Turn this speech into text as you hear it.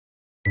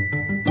So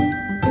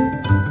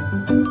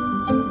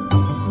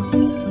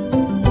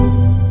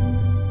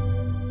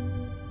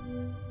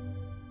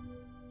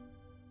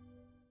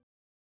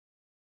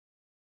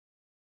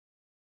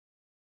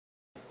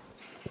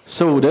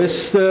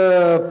this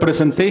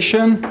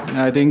presentation,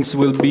 I think,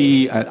 will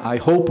be, I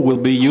hope, will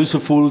be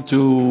useful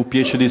to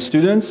PhD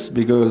students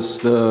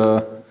because,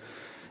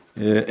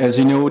 as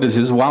you know, this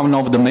is one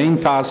of the main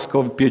tasks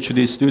of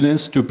PhD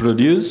students to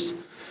produce.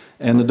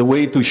 And the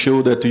way to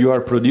show that you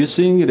are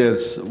producing,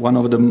 that's one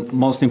of the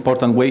most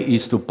important way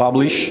is to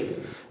publish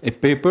a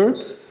paper.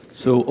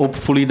 So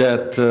hopefully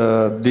that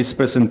this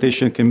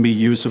presentation can be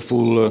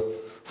useful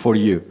for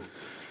you.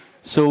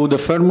 So the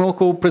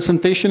Fermoco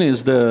presentation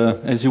is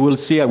as you will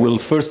see, I will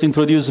first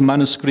introduce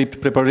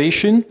manuscript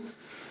preparation,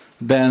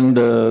 then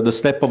the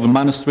step of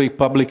manuscript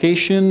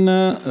publication,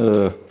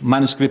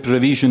 manuscript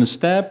revision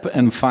step,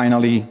 and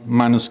finally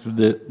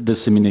manuscript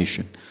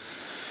dissemination.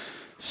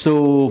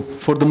 So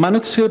for the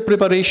manuscript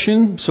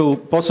preparation, so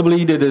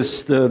possibly that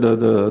is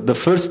the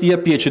first year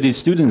PhD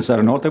students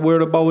are not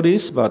aware about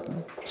this, but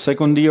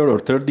second year or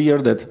third year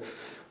that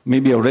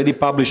maybe already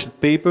published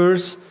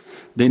papers,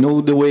 they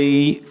know the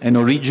way an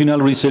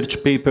original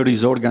research paper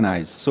is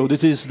organized. So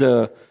this is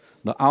the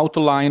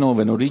outline of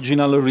an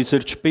original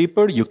research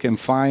paper. You can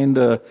find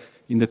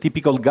in the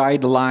typical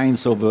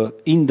guidelines of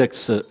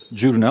index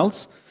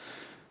journals.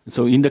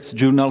 So index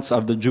journals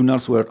are the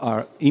journals where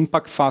are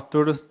impact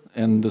factors,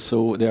 and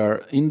so they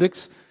are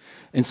indexed.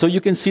 And so you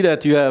can see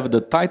that you have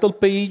the title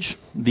page,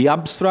 the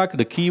abstract,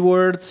 the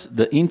keywords,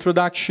 the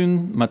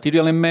introduction,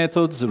 material and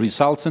methods,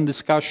 results and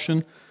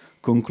discussion,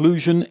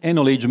 conclusion,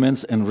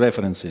 acknowledgements, and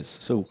references.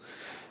 So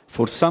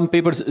for some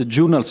papers,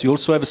 journals, you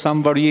also have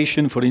some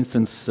variation. For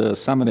instance,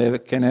 some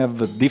can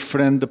have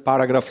different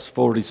paragraphs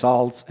for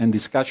results and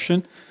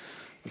discussion.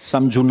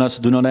 Some journals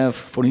do not have,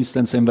 for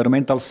instance,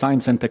 environmental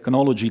science and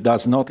technology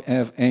does not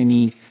have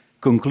any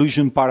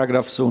conclusion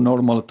paragraph, so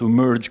normal to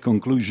merge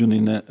conclusion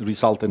in a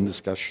result and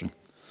discussion.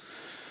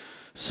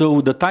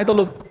 So the title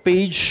of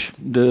page,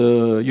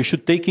 you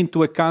should take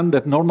into account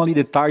that normally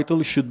the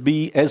title should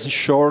be as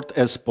short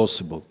as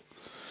possible.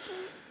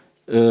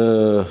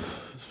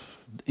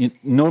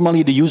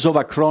 Normally the use of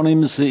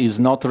acronyms is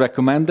not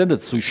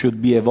recommended, so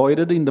should be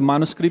avoided in the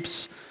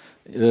manuscripts.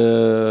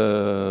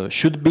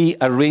 Should be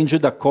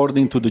arranged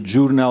according to the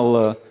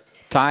journal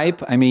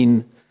type. I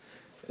mean,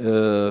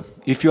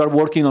 if you are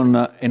working on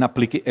an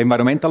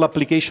environmental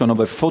application of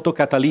a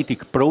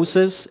photocatalytic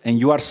process and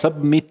you are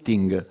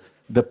submitting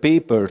the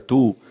paper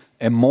to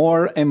a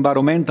more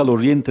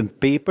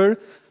environmental-oriented paper,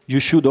 you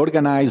should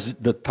organize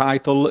the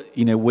title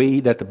in a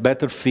way that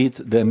better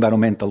fit the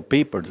environmental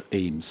paper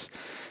aims.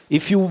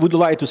 If you would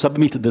like to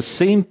submit the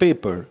same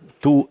paper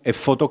to a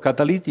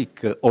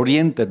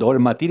photocatalytic-oriented or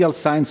material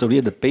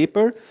science-oriented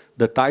paper,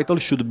 the title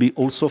should be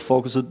also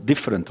focused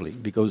differently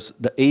because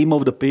the aim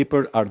of the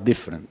paper are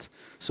different.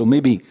 So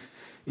maybe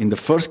in the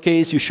first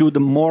case, you should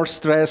more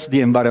stress the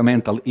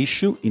environmental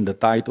issue in the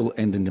title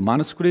and in the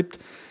manuscript.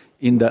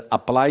 In the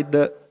applied,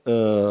 in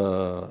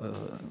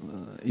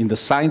the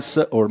science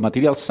or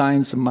material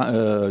science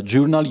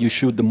journal, you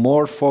should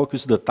more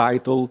focus the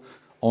title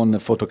on the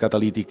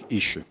photocatalytic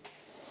issue.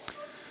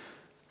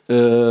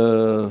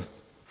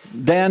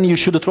 Then you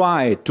should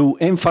try to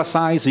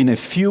emphasize in a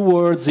few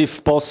words,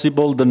 if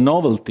possible, the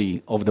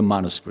novelty of the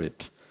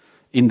manuscript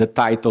in the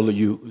title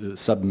you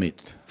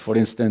submit. For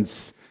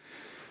instance,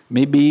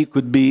 maybe it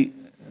could be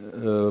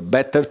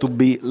better to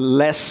be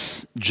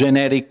less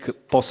generic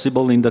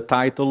possible in the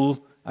title.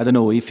 I don't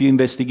know, if you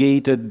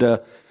investigated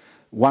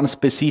one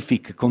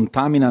specific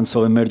contaminants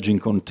of emerging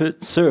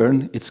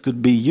concern, it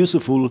could be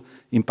useful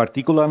in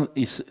particular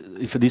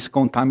if this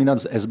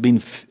contaminant has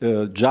been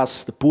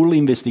just poorly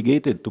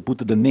investigated to put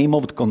the name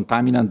of the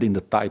contaminant in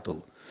the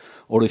title.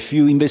 Or if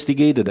you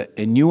investigated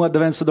a new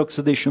advanced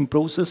oxidation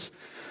process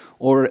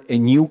or a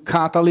new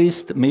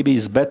catalyst, maybe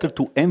it's better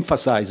to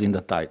emphasize in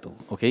the title,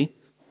 okay?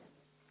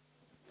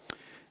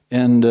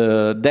 And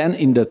then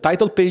in the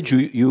title page,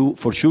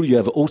 for sure you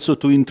have also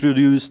to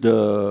introduce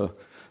the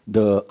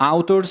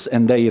authors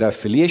and their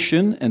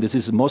affiliation, and this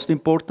is most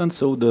important,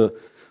 so the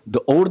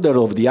order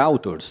of the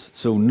authors.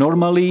 So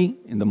normally,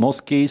 in the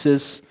most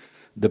cases,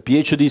 the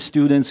PhD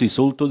students is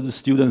also the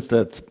students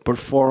that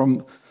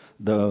perform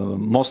the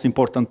most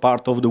important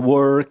part of the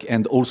work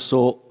and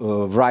also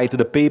write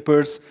the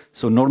papers.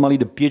 So normally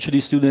the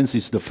PhD students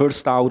is the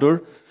first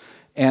author,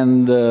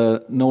 and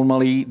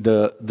normally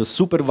the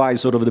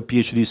supervisor of the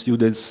PhD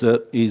students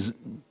is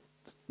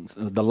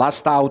the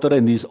last author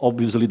and is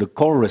obviously the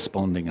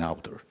corresponding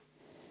author.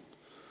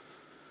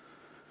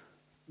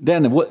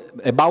 Then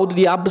about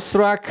the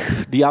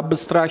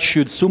abstract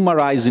should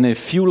summarize in a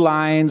few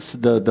lines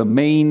the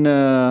main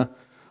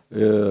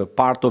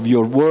part of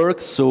your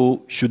work,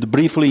 so should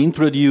briefly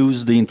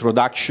introduce the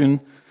introduction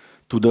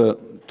to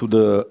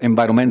the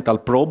environmental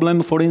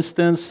problem, for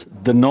instance,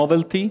 the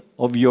novelty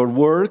of your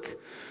work,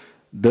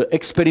 the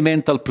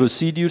experimental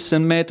procedures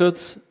and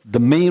methods, the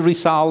main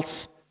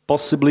results,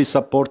 possibly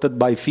supported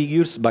by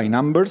figures, by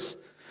numbers,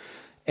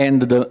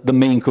 and the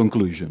main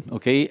conclusion,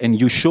 okay? And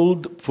you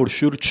should, for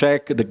sure,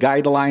 check the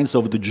guidelines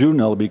of the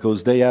journal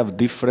because they have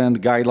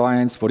different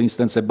guidelines, for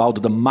instance,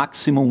 about the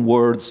maximum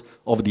words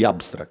of the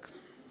abstract.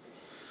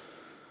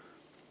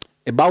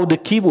 About the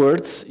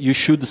keywords, you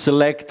should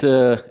select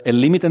a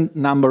limited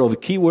number of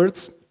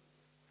keywords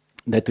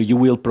that you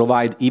will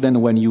provide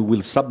even when you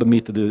will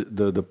submit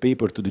the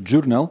paper to the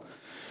journal.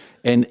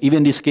 And even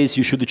in this case,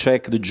 you should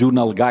check the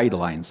journal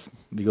guidelines,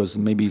 because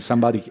maybe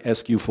somebody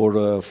asks you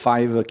for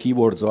 5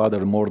 keywords or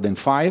other more than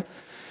 5.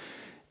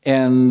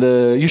 And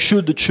you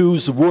should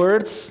choose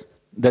words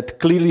that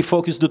clearly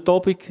focus the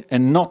topic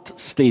and not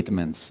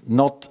statements,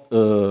 not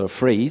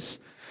phrase.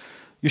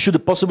 You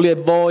should possibly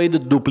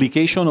avoid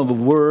duplication of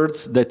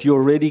words that you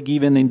already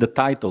given in the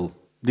title.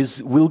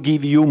 This will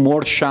give you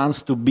more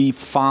chance to be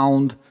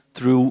found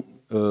through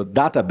a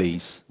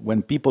database.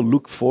 When people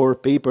look for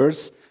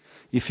papers,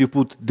 if you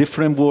put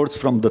different words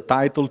from the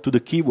title to the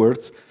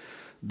keywords,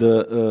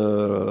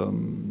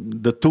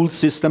 the tool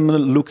system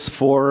looks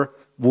for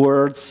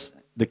words,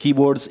 the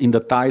keywords in the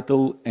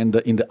title and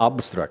in the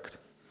abstract.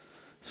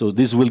 So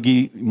this will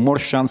give more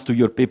chance to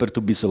your paper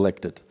to be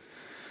selected.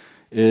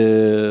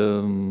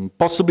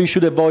 Possibly you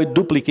should avoid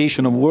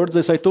duplication of words,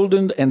 as I told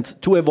you,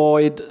 and to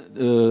avoid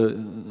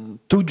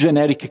too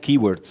generic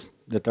keywords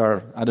that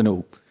are, I don't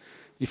know,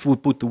 if we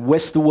put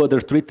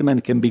wastewater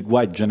treatment, it can be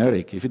quite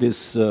generic. If it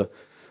is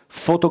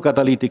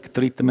photocatalytic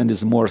treatment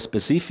is more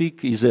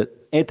specific, is a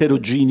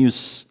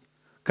heterogeneous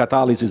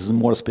catalysis is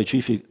more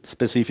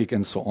specific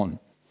and so on.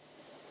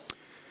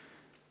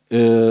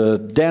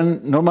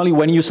 Then normally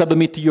when you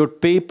submit your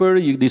paper,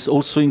 this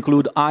also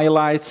include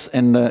highlights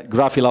and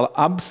graphical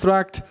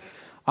abstract.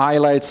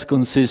 Highlights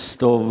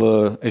consist of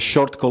a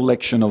short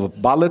collection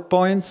of bullet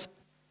points.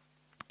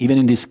 Even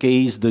in this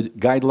case, the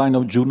guideline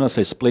of journals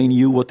explain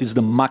you what is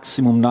the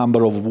maximum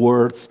number of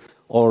words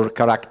or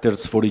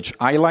characters for each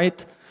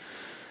highlight.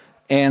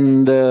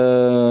 And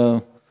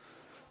the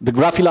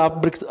graphical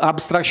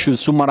abstract should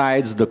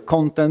summarize the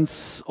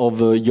contents of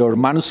your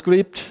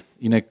manuscript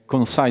in a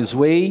concise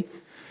way.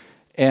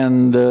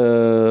 And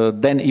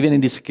then even in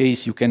this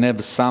case, you can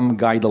have some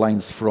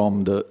guidelines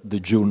from the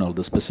journal,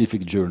 the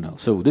specific journal.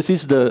 So this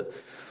is a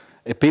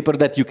paper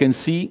that you can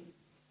see.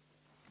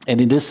 And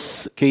in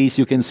this case,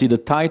 you can see the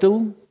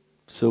title.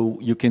 So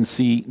you can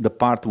see the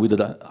part with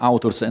the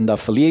authors and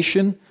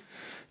affiliation.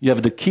 You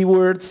have the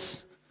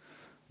keywords,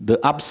 the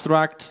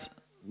abstract,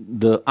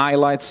 the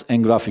highlights,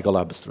 and graphical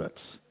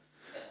abstracts.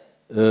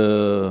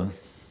 Then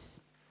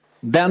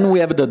we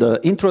have the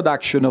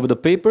introduction of the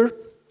paper.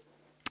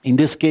 In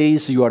this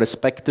case, you are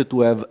expected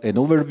to have an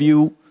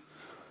overview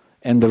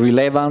and the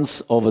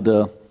relevance of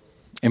the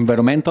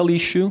environmental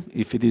issue.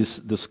 If it is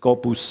the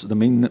scopus, the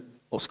main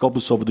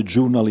scopus of the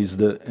journal is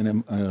the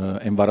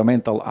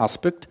environmental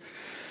aspect,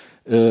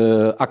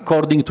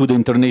 according to the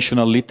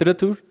international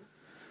literature.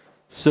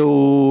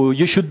 So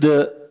you should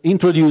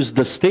introduce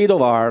the state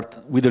of art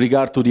with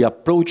regard to the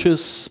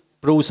approaches,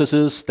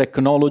 processes,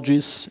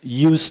 technologies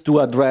used to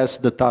address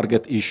the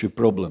target issue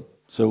problem.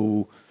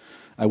 So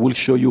I will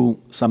show you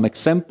some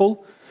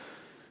example.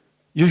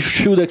 You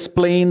should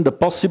explain the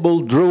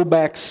possible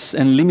drawbacks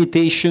and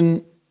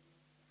limitation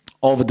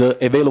of the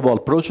available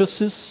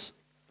processes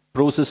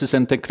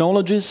and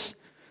technologies.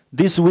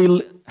 This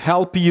will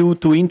help you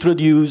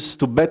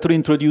to better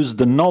introduce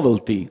the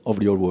novelty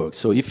of your work.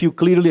 So if you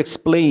clearly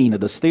explain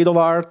the state of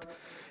art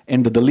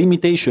and the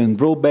limitation and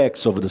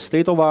drawbacks of the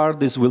state of art,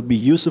 this will be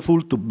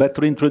useful to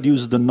better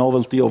introduce the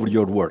novelty of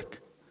your work.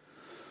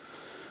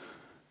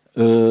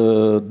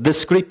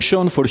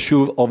 Description, for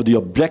sure, of the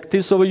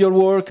objectives of your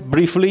work,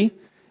 briefly,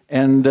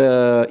 and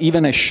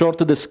even a short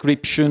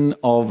description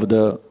of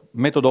the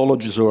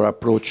methodologies or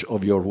approach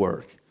of your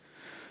work.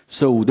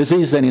 So this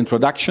is an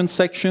introduction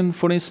section,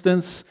 for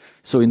instance.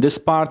 So in this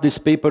part, this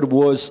paper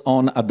was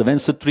on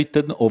advanced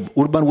treatment of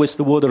urban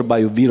wastewater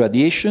by UV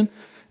radiation,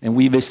 and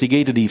we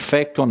investigated the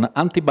effect on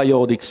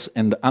antibiotics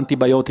and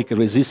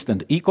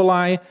antibiotic-resistant E.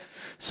 coli.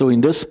 So in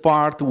this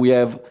part, we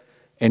have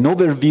an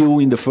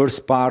overview in the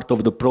first part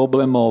of the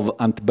problem of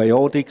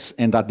antibiotics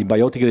and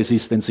antibiotic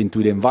resistance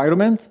into the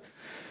environment.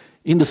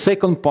 In the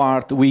second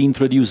part, we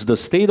introduce the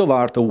state of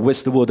art of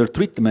wastewater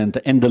treatment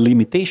and the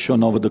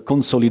limitation of the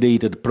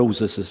consolidated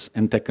processes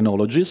and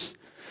technologies.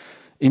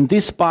 In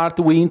this part,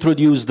 we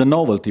introduce the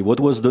novelty. What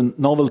was the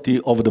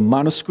novelty of the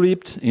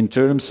manuscript in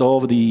terms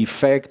of the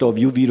effect of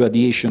UV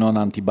radiation on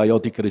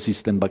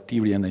antibiotic-resistant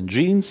bacteria and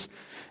genes?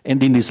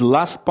 And in this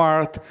last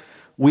part,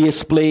 we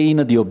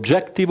explain the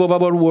objective of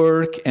our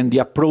work and the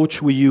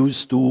approach we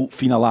use to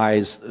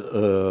finalize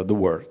the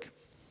work.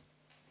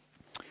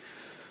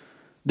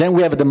 Then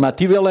we have the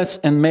materials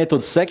and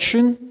methods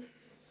section,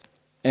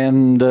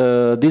 and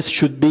this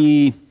should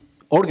be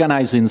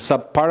organized in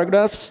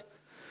sub-paragraphs.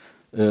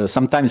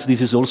 Sometimes this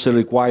is also a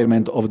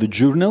requirement of the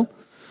journal.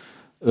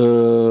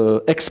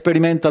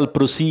 Experimental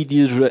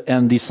procedure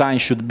and design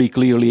should be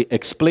clearly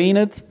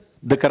explained.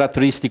 The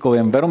characteristic of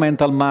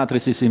environmental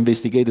matrices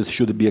investigated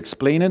should be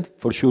explained.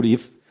 For sure,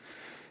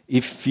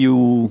 if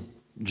you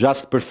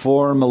just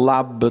perform a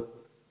lab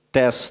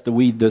test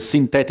with the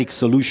synthetic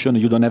solution,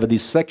 you don't have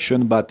this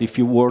section, but if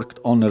you worked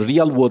on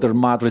real water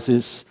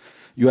matrices,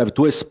 you have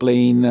to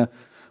explain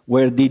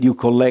where did you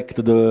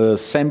collect the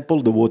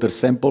sample, the water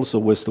samples,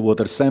 or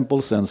wastewater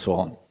samples, and so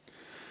on.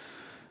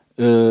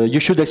 You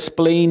should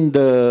explain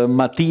the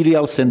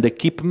materials and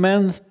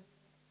equipment,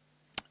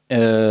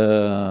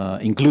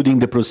 including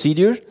the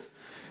procedure,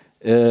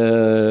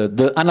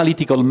 the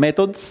analytical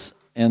methods,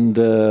 and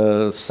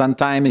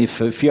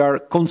sometimes if you are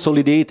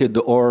consolidated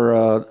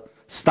or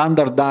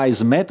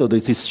standardized method,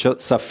 it is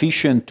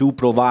sufficient to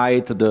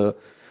provide the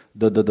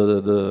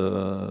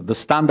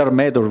standard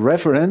method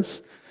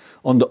reference.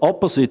 On the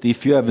opposite,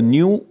 if you have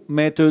new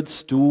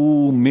methods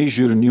to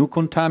measure new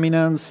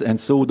contaminants, and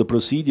so the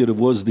procedure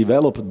was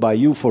developed by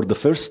you for the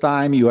first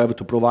time, you have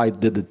to provide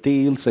the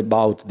details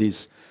about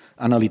these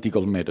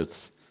analytical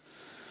methods.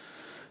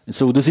 And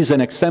so this is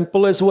an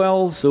example as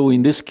well. So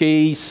in this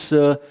case,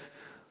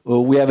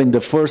 we have in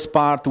the first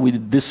part, we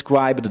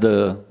described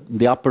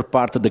the upper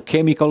part of the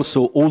chemicals,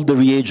 so all the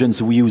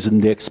reagents we use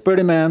in the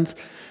experiment.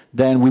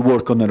 Then we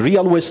work on a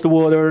real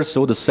wastewater,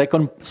 so the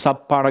second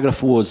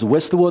sub-paragraph was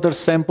wastewater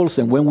samples,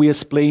 and when we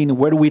explain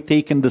where we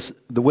taken the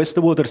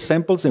wastewater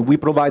samples, and we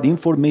provide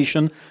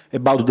information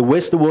about the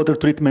wastewater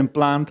treatment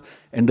plant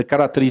and the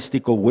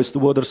characteristic of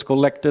wastewaters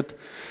collected.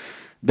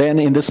 Then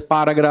in this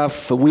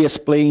paragraph, we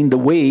explain the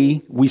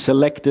way we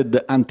selected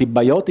the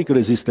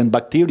antibiotic-resistant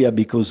bacteria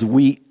because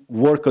we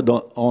worked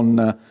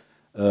on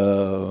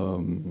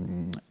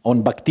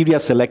bacteria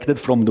selected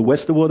from the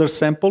wastewater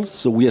samples.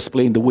 So we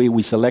explain the way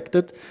we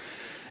selected.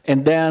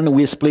 And then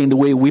we explain the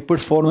way we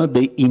performed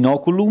the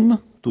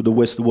inoculum to the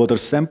wastewater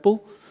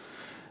sample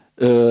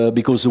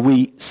because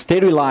we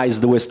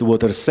sterilized the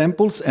wastewater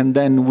samples and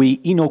then we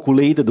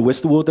inoculated the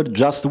wastewater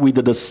just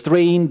with the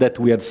strain that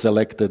we had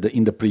selected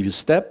in the previous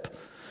step.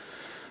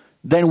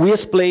 Then we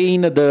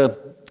explain the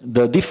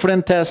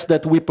different tests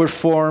that we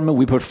perform.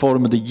 We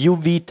perform the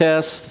UV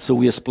test, so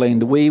we explain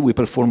the way. We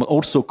perform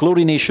also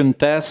chlorination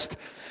test.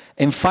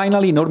 And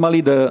finally, normally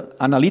the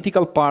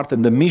analytical part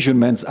and the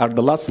measurements are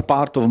the last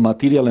part of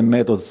material and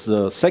methods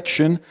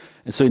section.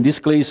 And so in this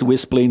case, we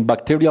explain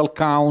bacterial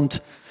count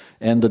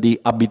and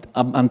the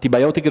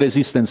antibiotic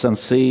resistance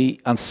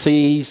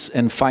assays,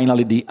 and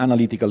finally the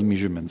analytical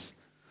measurements.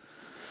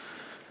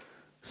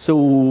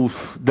 So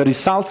the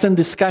results and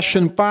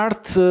discussion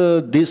part,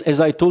 this, as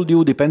I told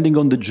you, depending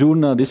on the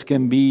journal, this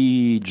can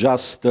be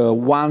just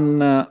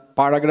one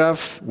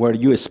paragraph where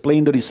you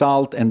explain the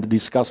result and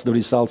discuss the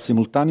results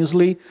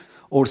simultaneously,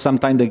 or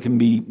sometimes they can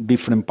be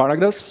different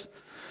paragraphs.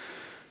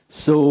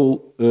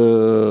 So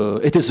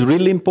it is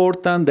really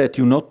important that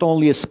you not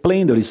only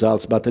explain the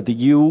results, but that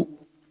you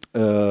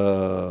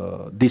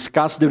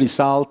discuss the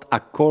result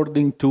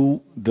according to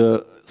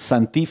the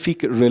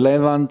scientific,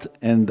 relevant,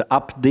 and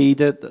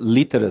updated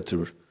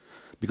literature,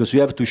 because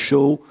you have to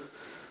show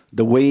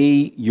the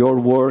way your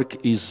work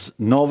is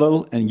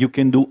novel, and you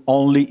can do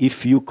only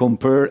if you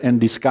compare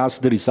and discuss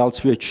the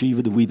results you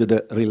achieved with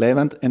the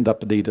relevant and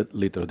updated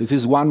literature. This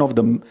is one of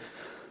the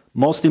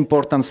most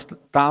important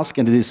tasks,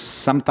 and it is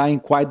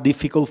sometimes quite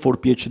difficult for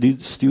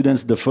PhD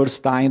students the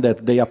first time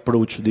that they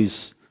approach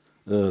this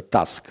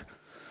task.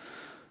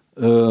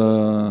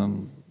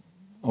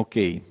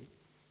 Okay.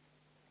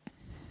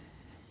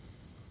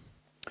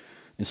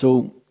 And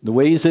so the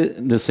way is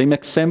the same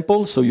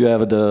example. So you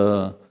have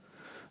the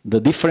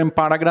different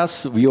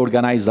paragraphs we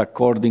organize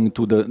according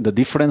to the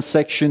different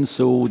sections.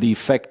 So the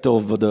effect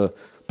of the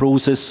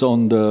process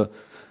on the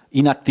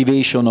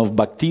inactivation of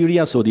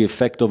bacteria, so the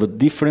effect of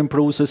different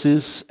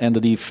processes, and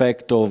the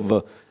effect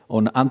of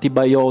on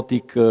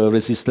antibiotic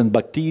resistant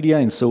bacteria.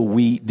 And so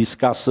we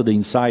discussed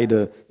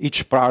inside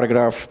each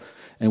paragraph,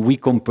 and we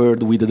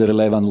compared with the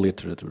relevant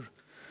literature.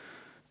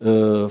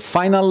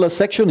 Final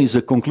section is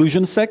a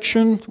conclusion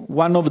section.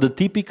 One of the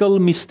typical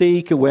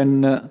mistakes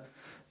when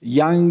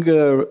young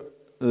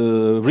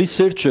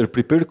researchers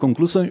prepare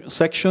conclusion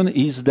section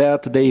is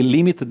that they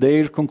limit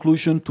their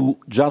conclusion to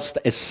just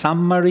a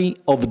summary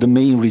of the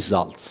main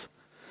results.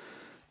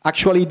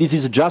 Actually, this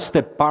is just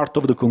a part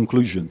of the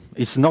conclusion.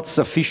 It's not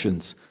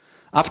sufficient.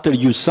 After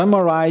you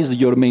summarize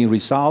your main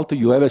result,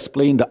 you have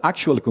explained the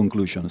actual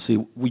conclusion,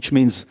 which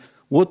means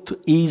what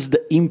is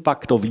the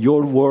impact of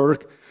your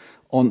work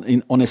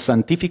on a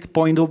scientific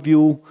point of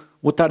view,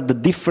 what are the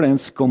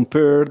differences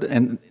compared,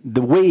 and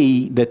the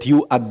way that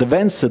you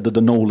advanced the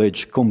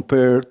knowledge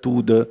compared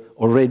to the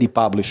already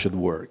published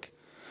work.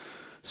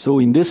 So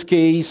in this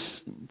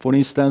case, for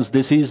instance,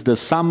 this is the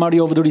summary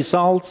of the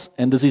results,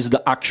 and this is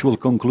the actual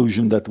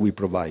conclusion that we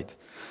provide.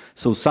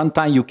 So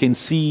sometimes you can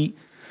see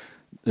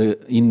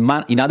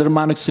in other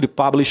manuscripts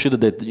published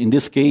that in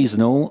this case,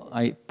 no,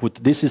 I put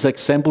this as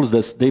examples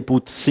that they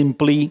put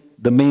simply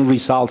the main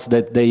results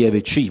that they have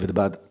achieved,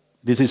 but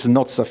this is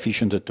not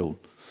sufficient at all.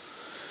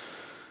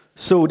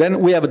 So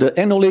then we have the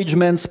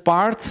acknowledgements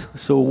part.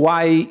 So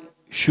why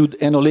should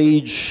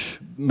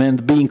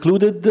acknowledgement be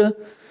included?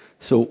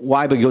 So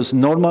why? Because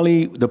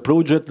normally the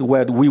project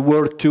where we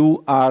work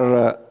to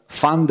are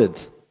funded.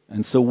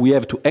 And so we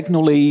have to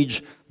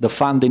acknowledge the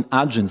funding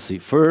agency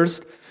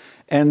first.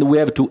 and we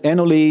have to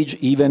acknowledge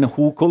even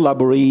who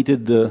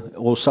collaborated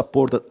or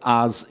supported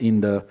us in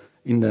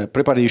the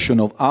preparation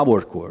of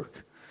our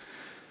work.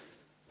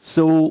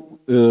 So,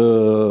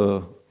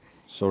 the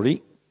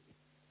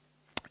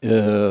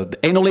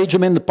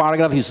acknowledgement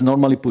paragraph is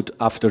normally put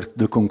after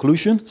the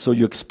conclusion, so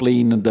you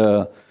explain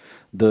the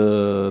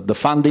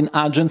funding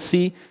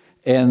agency,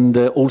 and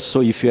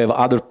also if you have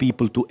other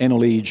people to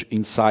acknowledge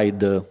inside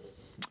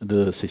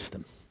the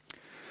system.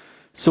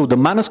 So the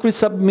manuscript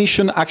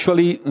submission,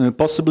 actually,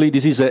 possibly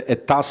this is a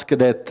task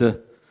that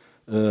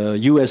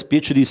you as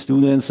PhD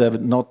students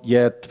have not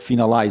yet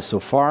finalized so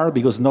far,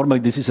 because normally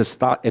this is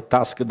a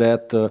task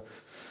that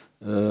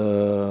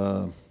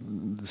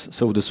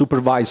so the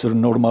supervisor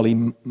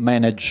normally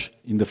manage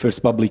in the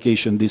first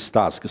publication this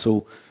task.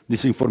 So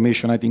this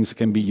information, I think,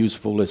 can be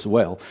useful as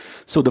well.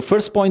 So the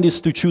first point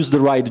is to choose the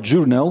right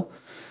journal,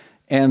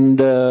 and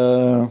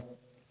how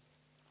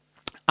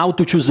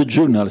to choose the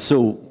journal.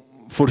 So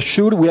for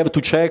sure, we have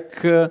to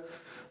check,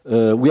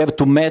 we have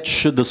to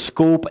match the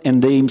scope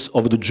and aims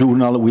of the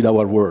journal with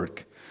our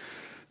work.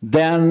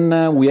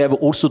 Then we have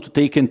also to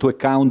take into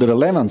account the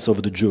relevance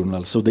of the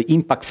journal, so the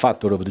impact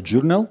factor of the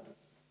journal,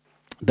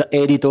 the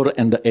editor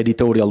and the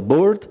editorial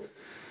board,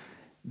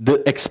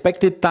 the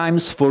expected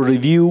times for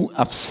review,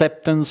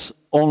 acceptance,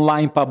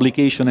 online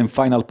publication, and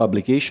final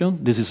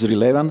publication. This is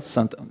relevant.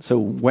 So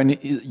when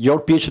your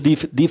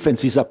PhD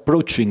defense is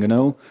approaching, you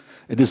know,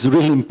 it is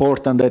really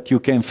important that you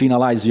can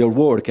finalize your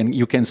work and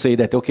you can say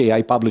that, okay,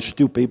 I published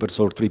 2 papers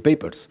or 3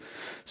 papers.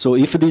 So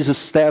if this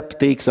step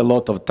takes a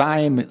lot of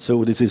time,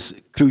 so this is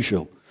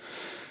crucial.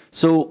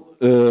 So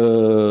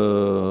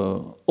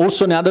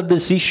also another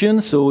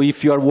decision, so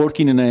if you are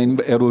working in a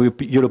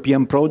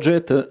European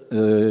project,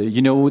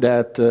 you know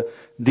that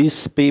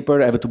this paper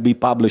have to be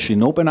published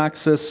in open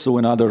access, so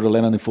another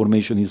relevant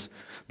information is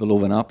the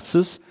open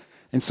access.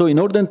 And so in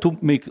order to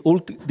make all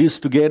this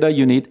together,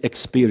 you need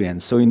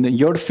experience. So in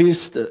your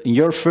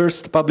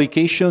first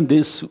publication,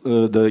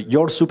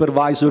 your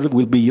supervisor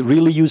will be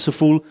really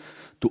useful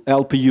to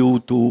help you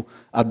to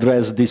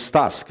address this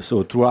task.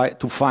 So try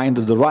to find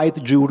the right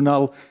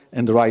journal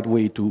and the right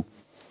way to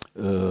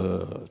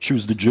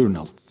choose the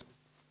journal.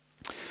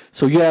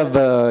 So you have,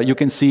 you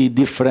can see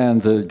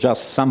different,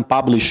 just some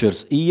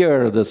publishers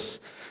here. This,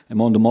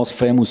 among the most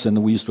famous,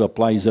 and we used to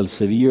apply, is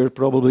Elsevier,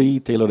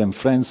 probably, Taylor and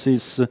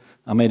Francis,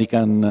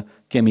 American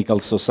Chemical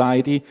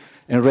Society.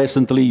 And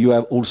recently you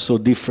have also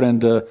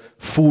different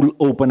full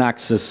open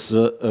access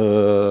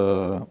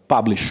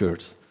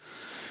publishers.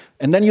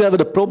 And then you have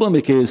the problem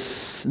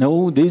because,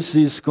 no, this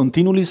is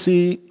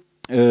continuously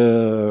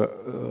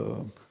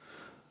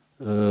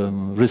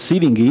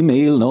receiving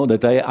email, no,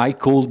 that I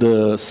call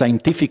the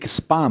scientific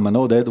spam,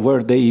 no, that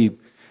where they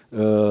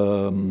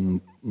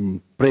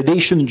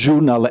predation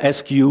journal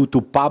ask you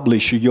to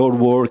publish your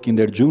work in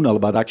their journal,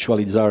 but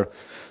actually these are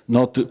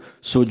not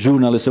so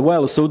journals as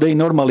well. So they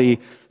normally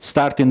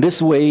start in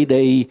this way.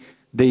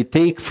 They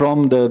take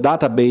from the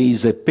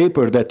database a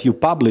paper that you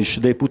publish,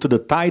 they put the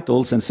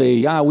titles and say,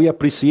 yeah, we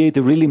appreciate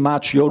really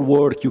much your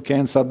work, you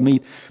can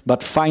submit,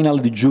 but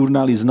finally the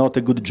journal is not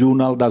a good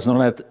journal, does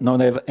not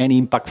have any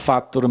impact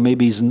factor,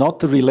 maybe is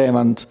not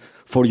relevant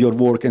for your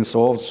work and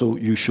so on, so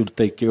you should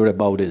take care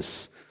about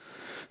this.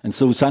 And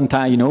so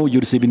sometimes, you know,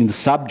 you're receiving in the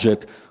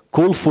subject,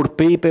 call for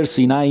papers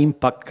in high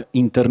impact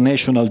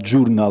international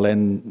journal,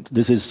 and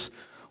this is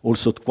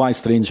also quite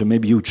strange,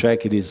 maybe you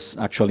check it is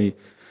actually,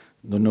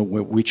 don't know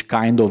which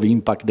kind of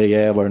impact they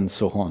have and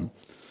so on.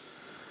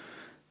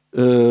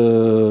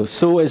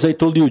 So as I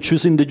told you,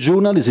 choosing the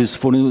journal, this is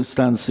for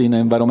instance in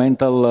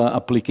environmental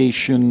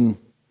application,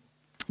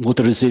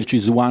 water research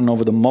is one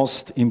of the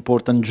most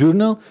important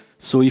journal.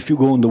 So if you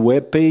go on the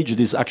web page,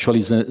 this actually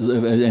is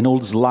an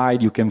old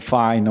slide, you can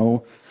find, you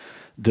know,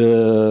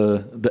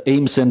 the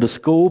aims and the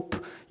scope,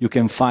 you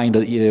can find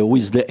who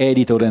is the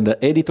editor and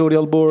the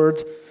editorial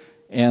board,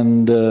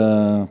 and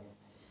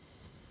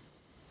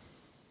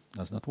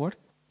does not work?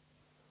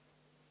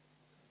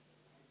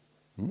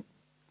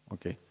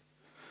 Okay.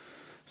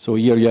 So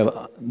here you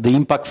have the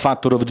impact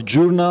factor of the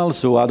journal,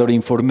 so other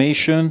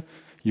information.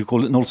 You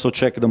can also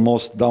check the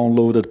most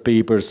downloaded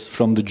papers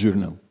from the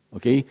journal,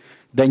 okay?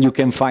 Then you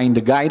can find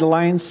the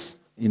guidelines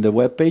in the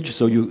web page,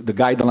 so the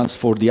guidelines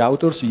for the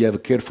authors, you have to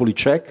carefully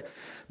check,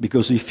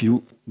 because if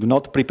you do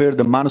not prepare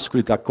the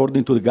manuscript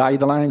according to the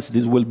guidelines,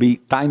 this will be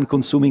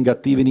time-consuming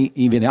activity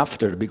even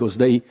after, because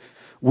they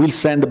will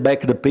send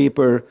back the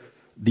paper,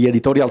 the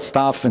editorial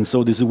staff, and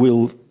so this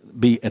will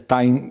be a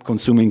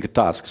time-consuming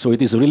task. So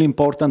it is really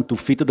important to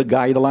fit the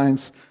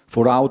guidelines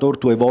for author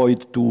to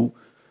avoid to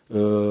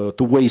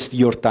waste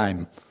your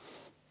time.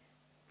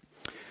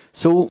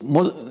 So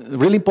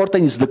really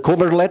important is the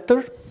cover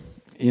letter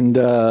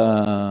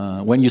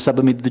when you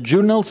submit the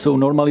journal. So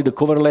normally the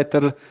cover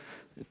letter,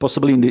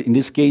 possibly in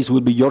this case,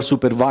 will be your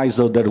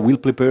supervisor that will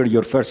prepare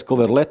your first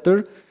cover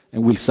letter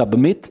and will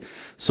submit.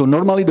 So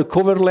normally the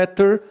cover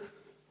letter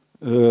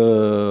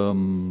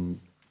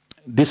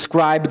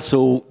described,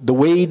 so the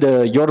way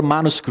your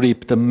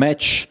manuscript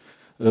match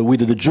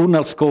with the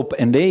journal scope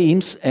and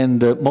aims,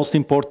 and most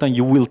important,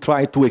 you will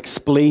try to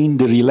explain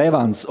the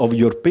relevance of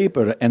your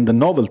paper and the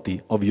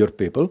novelty of your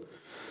paper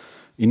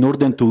in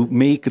order to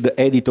make the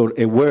editor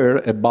aware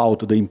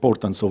about the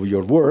importance of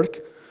your work.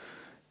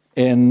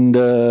 And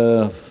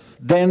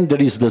then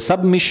there is the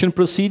submission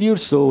procedure.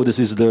 So this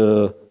is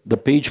the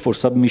page for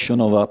submission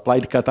of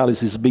Applied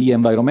Catalysis B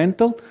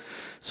Environmental.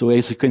 So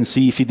as you can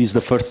see, if it is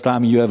the first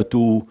time, you have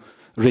to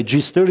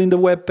register in the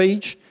web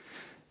page.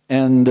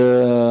 And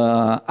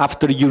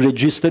after you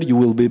register, you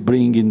will be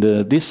bring in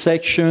this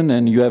section,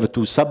 and you have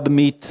to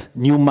submit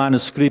new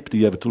manuscript.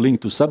 You have to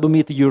link to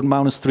submit your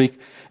manuscript.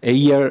 And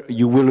here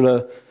you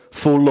will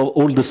follow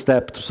all the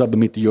steps to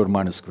submit your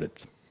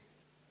manuscript.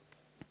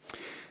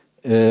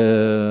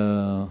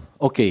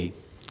 Okay.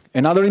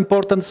 Another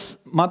important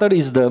matter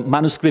is the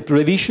manuscript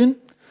revision.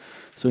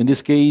 So in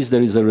this case,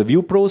 there is a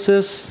review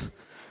process,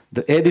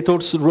 the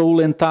editor's role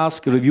and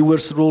task,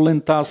 reviewer's role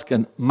and task,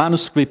 and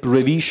manuscript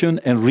revision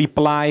and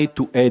reply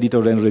to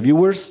editor and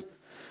reviewers.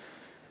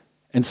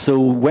 And so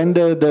when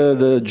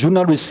the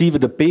journal receives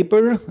the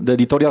paper, the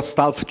editorial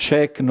staff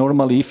check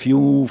normally if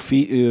you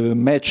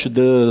match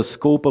the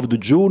scope of the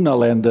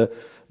journal and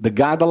the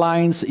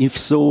guidelines. If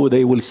so,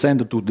 they will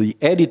send it to the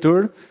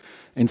editor.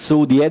 And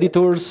so the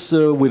editors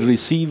will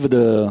receive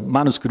the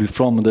manuscript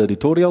from the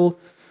editorial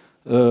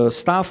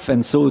staff,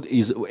 and so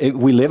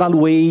will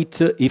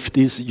evaluate if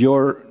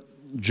your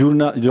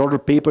journal, your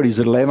paper is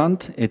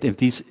relevant,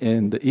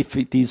 and if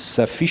it is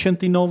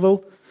sufficiently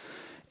novel.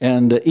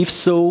 And if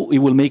so, it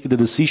will make the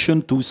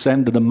decision to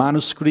send the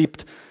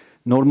manuscript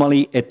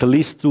normally at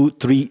least to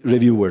 3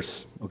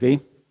 reviewers, okay?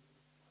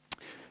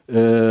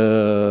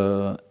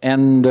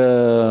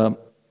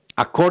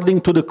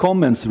 According to the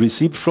comments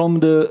received from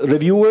the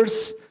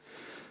reviewers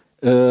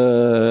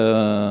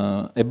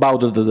about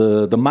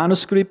the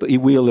manuscript, it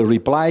will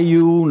reply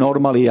you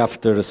normally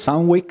after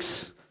some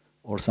weeks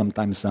or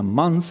sometimes some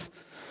months.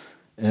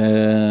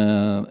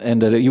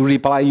 And you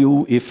reply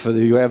you if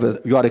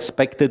you are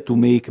expected to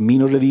make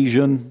minor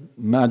revision,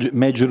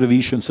 major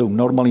revision. So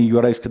normally you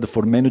are asked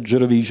for major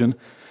revision,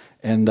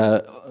 and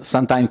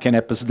sometimes can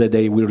happen that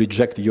they will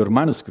reject your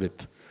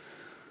manuscript.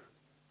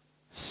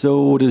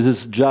 So this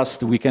is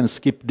just, we can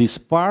skip this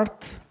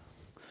part.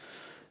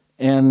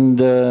 And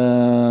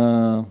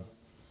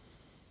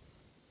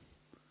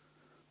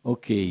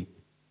okay.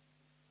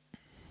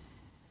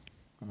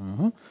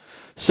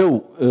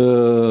 So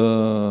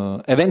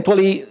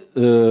eventually,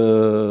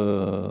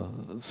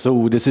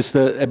 so this is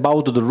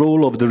about the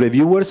role of the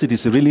reviewers. It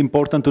is really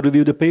important to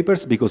review the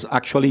papers, because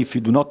actually if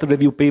you do not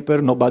review paper,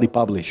 nobody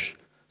publish.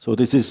 So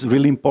this is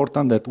really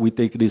important that we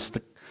take this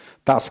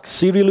task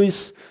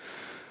seriously.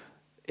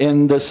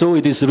 And so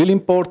it is really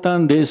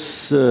important,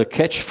 this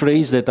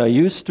catchphrase that I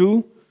used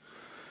to,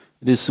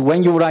 this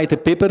when you write a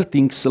paper,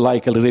 think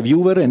like a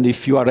reviewer, and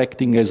if you are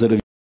acting as a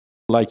reviewer,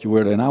 like you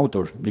were an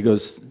author,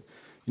 because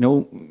you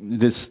know,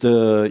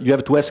 you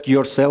have to ask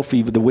yourself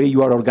if the way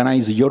you are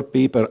organizing your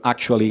paper,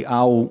 actually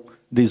how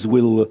this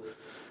will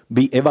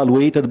be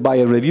evaluated by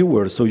a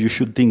reviewer. So you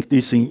should think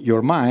this in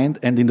your mind,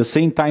 and in the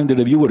same time, the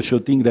reviewer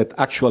should think that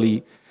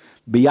actually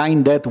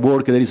behind that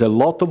work, there is a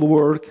lot of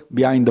work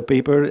behind the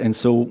paper, and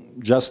so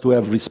just to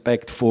have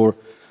respect for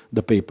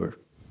the paper.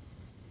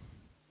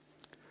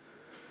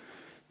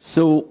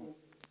 So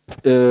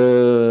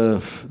there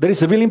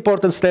is a really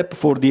important step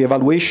for the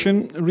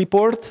evaluation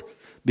report,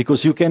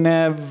 because you can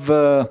have,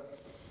 the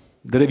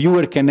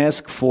reviewer can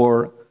ask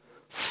for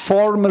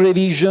form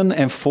revision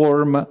and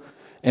for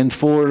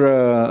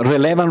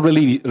relevant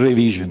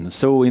revision.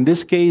 So in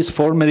this case,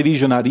 form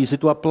revision are easy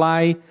to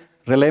apply.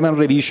 Relevant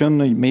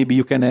revision,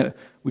 maybe we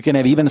can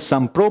have even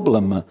some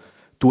problem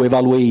to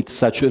evaluate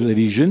such a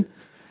revision.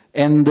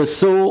 And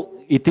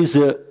so it is,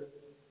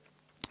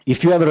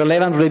 if you have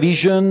relevant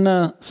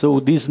revision,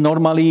 so this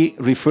normally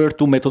refer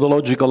to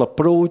methodological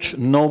approach,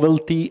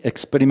 novelty,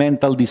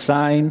 experimental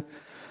design,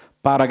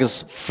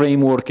 paragraphs,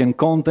 framework and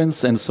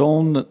contents, and so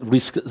on,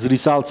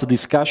 results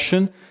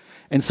discussion.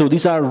 And so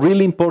these are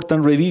really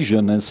important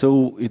revision. And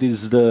so it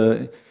is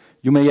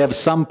you may have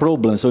some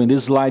problems. So in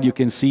this slide, you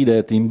can see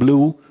that in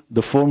blue,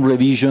 the form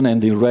revision,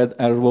 and in red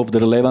arrow of the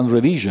relevant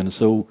revision.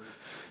 So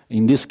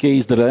in this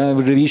case, the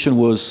relevant revision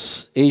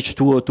was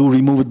H2O2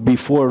 removed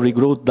before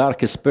regrowth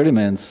dark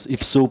experiments.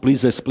 If so,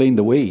 please explain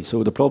the way.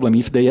 So the problem,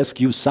 if they ask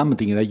you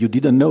something that you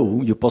didn't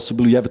know, you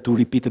possibly have to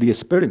repeat the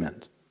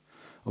experiment.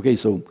 Okay,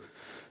 so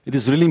it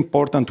is really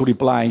important to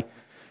reply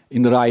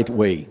in the right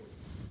way.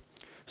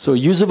 So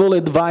usable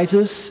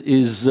advices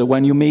is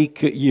when you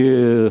make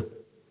your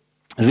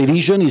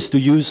revision is to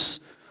use,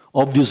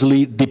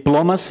 obviously,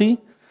 diplomacy.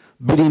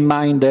 Bear in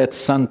mind that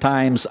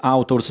sometimes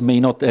authors may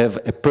not have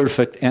a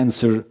perfect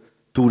answer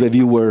to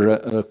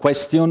reviewer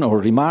question or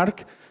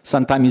remark.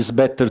 Sometimes it's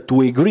better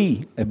to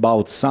agree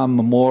about some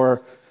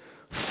more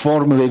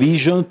form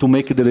revision to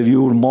make the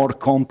reviewer more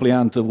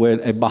compliant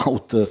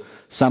about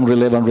some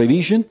relevant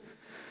revision.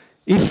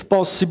 If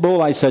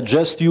possible, I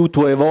suggest you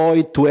to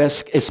avoid to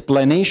ask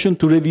explanation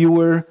to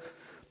reviewer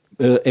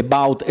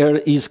about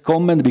his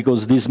comment,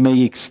 because this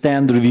may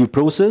extend the review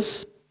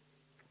process.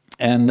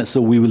 and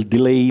so we will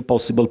delay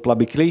possible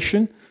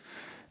publication.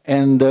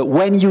 And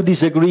when you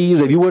disagree,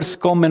 reviewers'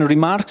 comment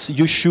remarks,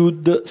 you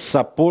should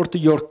support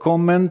your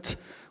comment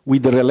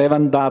with the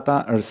relevant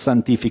data or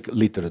scientific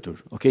literature,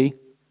 okay?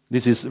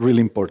 This is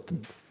really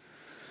important.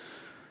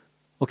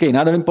 Okay,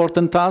 another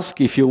important task,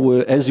 if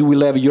you, as you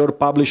will have your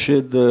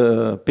published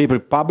paper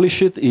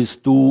published, is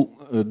to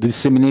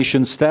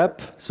dissemination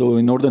step. So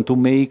in order to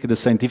make the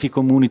scientific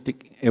community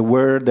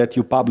aware that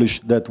you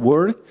published that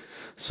work.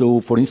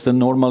 So for instance,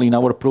 normally in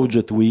our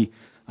project,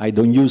 I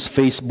don't use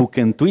Facebook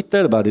and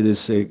Twitter, but it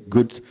is a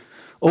good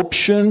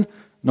option.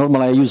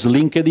 Normally I use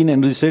LinkedIn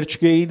and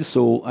ResearchGate,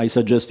 so I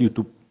suggest you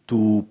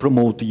to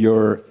promote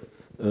your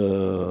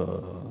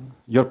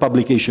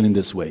publication in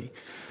this way.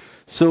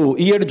 So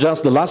here,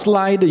 just the last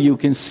slide, you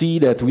can see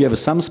that we have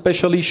some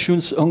special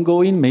issues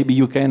ongoing. Maybe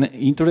you can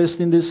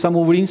interest in this, some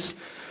of these.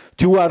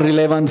 Two are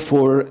relevant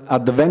for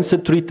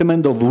advanced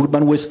treatment of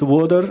urban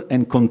wastewater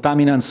and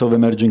contaminants of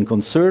emerging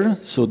concern.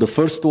 So the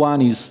first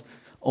one is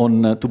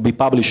on to be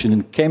published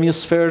in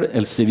Chemiosphere,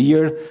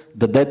 Elsevier.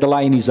 The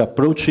deadline is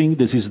approaching.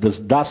 This is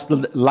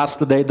the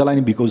last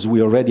deadline because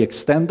we already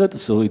extended,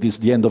 so it is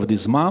the end of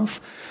this month.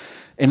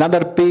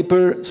 Another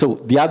paper,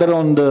 so the other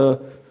on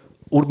the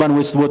urban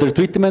wastewater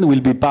treatment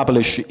will be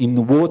published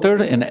in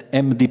Water, an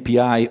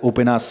MDPI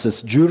open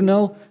access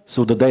journal.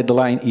 So the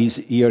deadline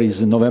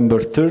is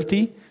November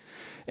 30.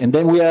 And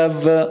then we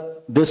have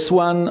this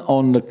one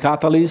on the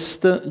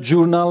Catalyst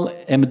journal,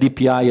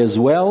 MDPI as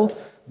well.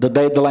 The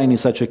deadline in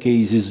such a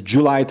case is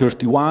July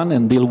 31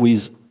 and deal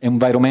with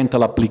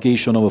environmental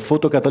application of a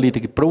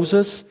photocatalytic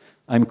process.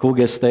 I'm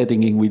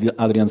co-guesting with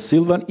Adrian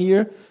Silvan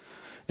here.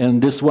 And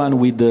this one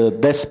with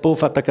Despo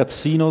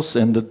Fatakatsinos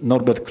and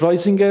Norbert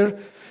Kreuzinger.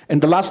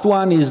 And the last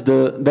one is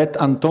that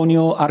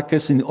Antonio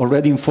Arques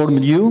already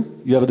informed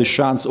you. You have the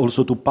chance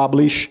also to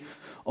publish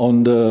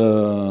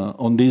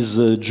on this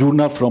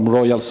journal from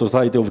Royal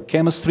Society of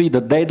Chemistry.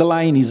 The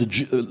deadline is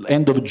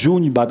end of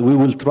June, but we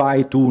will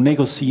try to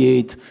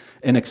negotiate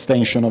an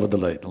extension of the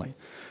deadline.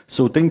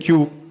 So thank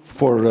you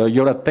for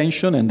your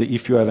attention, and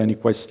if you have any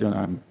question,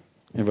 I'm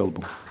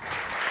available.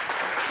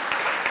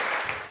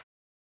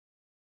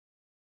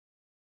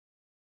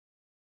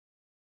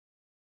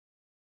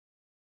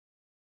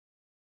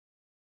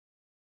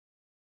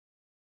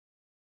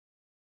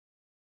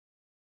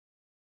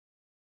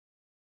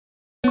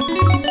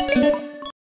 Thank you.